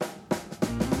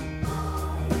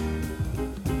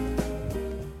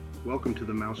welcome to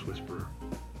the Mouse Whisperer,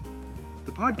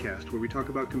 the podcast where we talk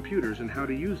about computers and how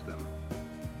to use them.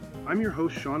 I'm your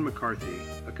host, Sean McCarthy,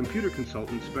 a computer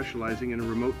consultant specializing in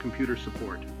remote computer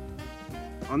support.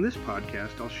 On this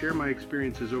podcast, I'll share my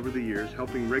experiences over the years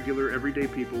helping regular, everyday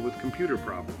people with computer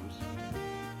problems.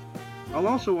 I'll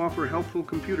also offer helpful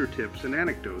computer tips and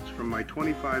anecdotes from my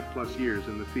 25-plus years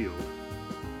in the field.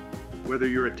 Whether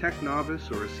you're a tech novice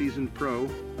or a seasoned pro,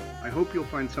 I hope you'll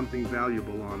find something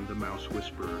valuable on The Mouse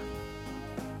Whisperer.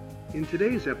 In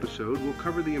today's episode, we'll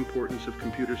cover the importance of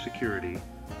computer security,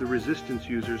 the resistance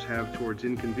users have towards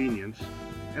inconvenience,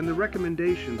 and the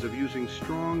recommendations of using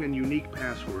strong and unique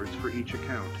passwords for each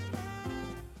account.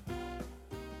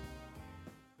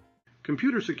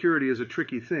 Computer security is a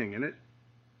tricky thing, isn't it?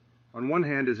 On one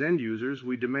hand, as end users,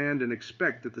 we demand and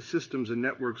expect that the systems and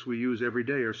networks we use every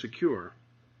day are secure.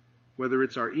 Whether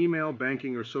it's our email,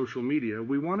 banking, or social media,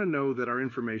 we want to know that our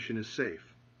information is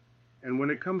safe. And when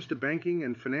it comes to banking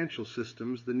and financial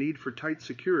systems, the need for tight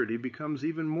security becomes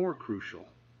even more crucial.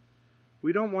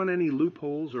 We don't want any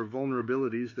loopholes or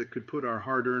vulnerabilities that could put our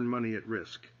hard-earned money at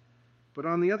risk. But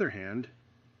on the other hand,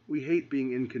 we hate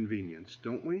being inconvenienced,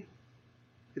 don't we?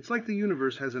 It's like the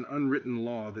universe has an unwritten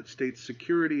law that states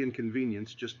security and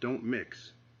convenience just don't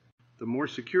mix. The more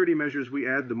security measures we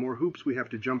add, the more hoops we have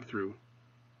to jump through,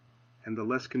 and the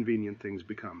less convenient things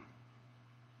become.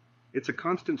 It's a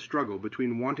constant struggle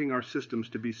between wanting our systems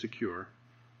to be secure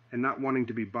and not wanting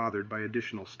to be bothered by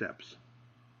additional steps.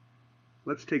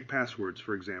 Let's take passwords,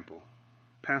 for example.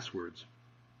 Passwords,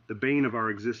 the bane of our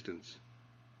existence.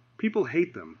 People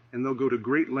hate them, and they'll go to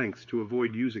great lengths to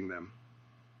avoid using them.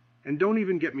 And don't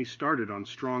even get me started on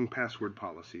strong password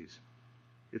policies.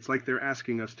 It's like they're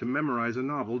asking us to memorize a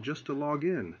novel just to log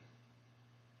in.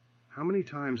 How many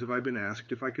times have I been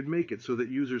asked if I could make it so that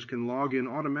users can log in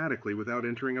automatically without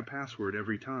entering a password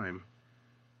every time?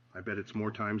 I bet it's more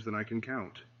times than I can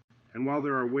count. And while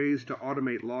there are ways to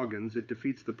automate logins, it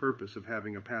defeats the purpose of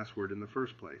having a password in the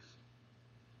first place.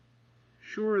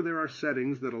 Sure, there are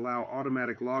settings that allow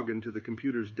automatic login to the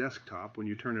computer's desktop when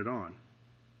you turn it on.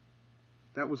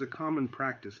 That was a common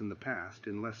practice in the past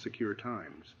in less secure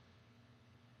times.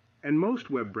 And most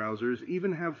web browsers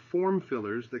even have form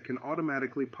fillers that can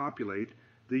automatically populate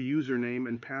the username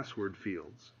and password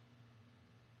fields.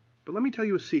 But let me tell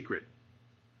you a secret.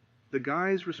 The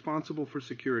guys responsible for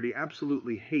security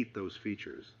absolutely hate those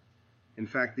features. In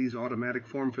fact, these automatic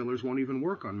form fillers won't even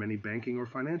work on many banking or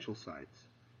financial sites.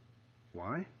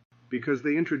 Why? Because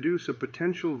they introduce a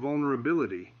potential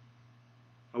vulnerability,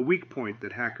 a weak point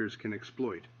that hackers can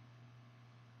exploit.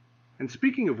 And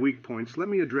speaking of weak points, let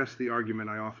me address the argument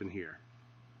I often hear.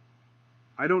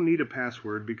 I don't need a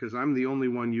password because I'm the only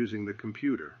one using the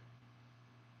computer.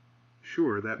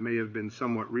 Sure, that may have been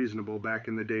somewhat reasonable back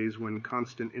in the days when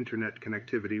constant internet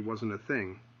connectivity wasn't a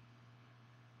thing.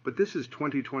 But this is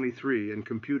 2023, and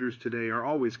computers today are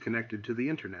always connected to the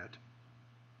internet.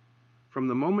 From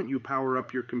the moment you power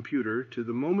up your computer to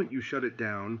the moment you shut it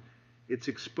down, it's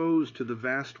exposed to the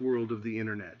vast world of the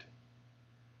internet.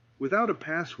 Without a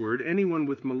password, anyone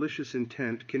with malicious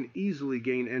intent can easily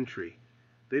gain entry.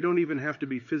 They don't even have to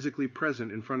be physically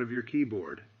present in front of your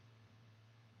keyboard.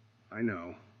 I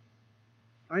know,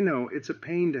 it's a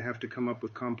pain to have to come up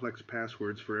with complex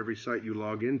passwords for every site you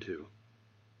log into.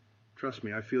 Trust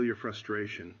me, I feel your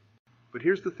frustration. But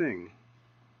here's the thing.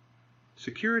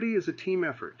 Security is a team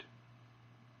effort.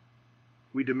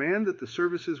 We demand that the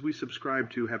services we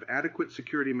subscribe to have adequate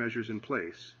security measures in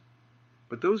place.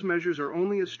 But those measures are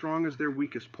only as strong as their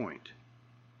weakest point.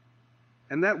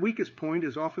 And that weakest point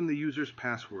is often the user's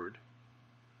password.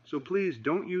 So please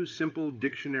don't use simple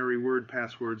dictionary word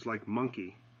passwords like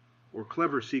monkey or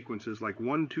clever sequences like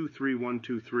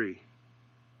 123123.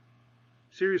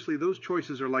 Seriously, those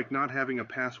choices are like not having a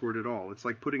password at all. It's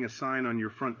like putting a sign on your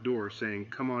front door saying,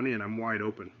 "Come on in, I'm wide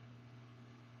open."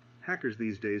 Hackers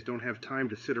these days don't have time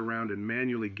to sit around and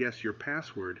manually guess your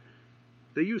password.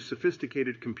 They use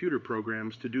sophisticated computer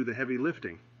programs to do the heavy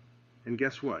lifting. And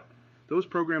guess what? Those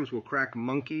programs will crack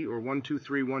monkey or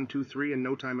 123123 in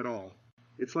no time at all.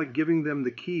 It's like giving them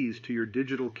the keys to your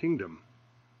digital kingdom.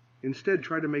 Instead,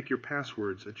 try to make your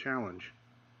passwords a challenge.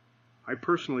 I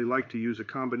personally like to use a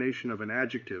combination of an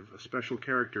adjective, a special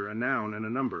character, a noun, and a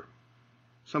number.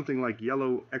 Something like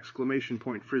yellow exclamation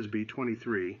point frisbee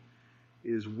 23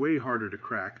 is way harder to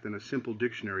crack than a simple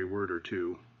dictionary word or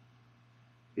two.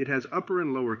 It has upper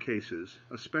and lower cases,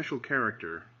 a special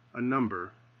character, a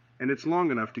number, and it's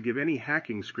long enough to give any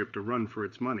hacking script a run for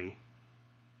its money.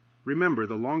 Remember,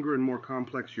 the longer and more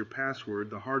complex your password,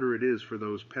 the harder it is for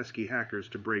those pesky hackers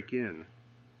to break in.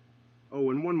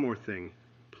 Oh, and one more thing.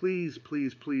 Please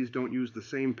don't use the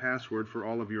same password for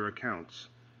all of your accounts.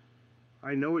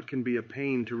 I know it can be a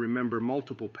pain to remember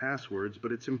multiple passwords,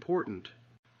 but it's important.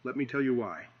 Let me tell you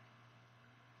why.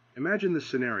 Imagine this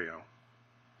scenario.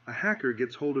 A hacker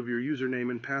gets hold of your username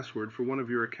and password for one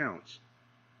of your accounts.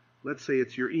 Let's say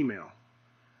it's your email.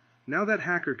 Now that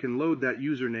hacker can load that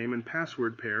username and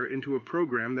password pair into a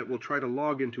program that will try to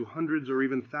log into hundreds or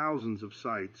even thousands of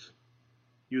sites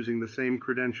using the same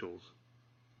credentials.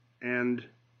 And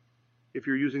if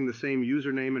you're using the same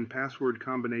username and password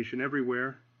combination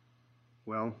everywhere,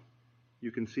 well,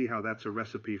 you can see how that's a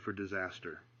recipe for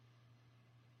disaster.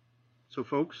 So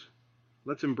folks,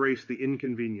 let's embrace the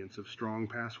inconvenience of strong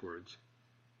passwords.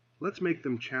 Let's make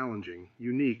them challenging,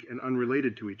 unique, and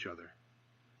unrelated to each other.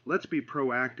 Let's be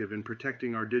proactive in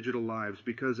protecting our digital lives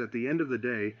because at the end of the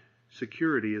day,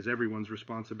 security is everyone's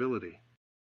responsibility.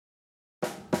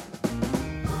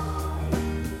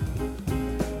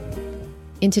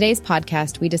 In today's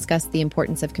podcast, we discuss the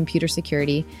importance of computer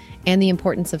security and the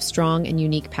importance of strong and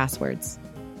unique passwords.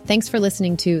 Thanks for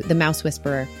listening to The Mouse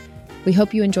Whisperer. We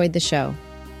hope you enjoyed the show.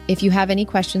 If you have any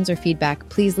questions or feedback,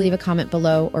 please leave a comment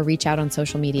below or reach out on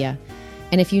social media.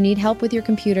 And if you need help with your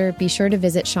computer, be sure to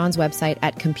visit Sean's website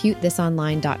at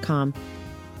ComputeThisOnline.com.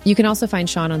 You can also find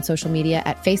Sean on social media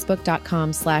at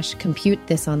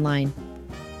Facebook.com/ComputeThisOnline.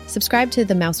 Subscribe to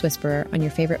The Mouse Whisperer on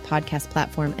your favorite podcast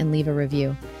platform and leave a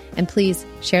review. And please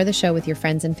share the show with your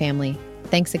friends and family.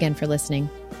 Thanks again for listening.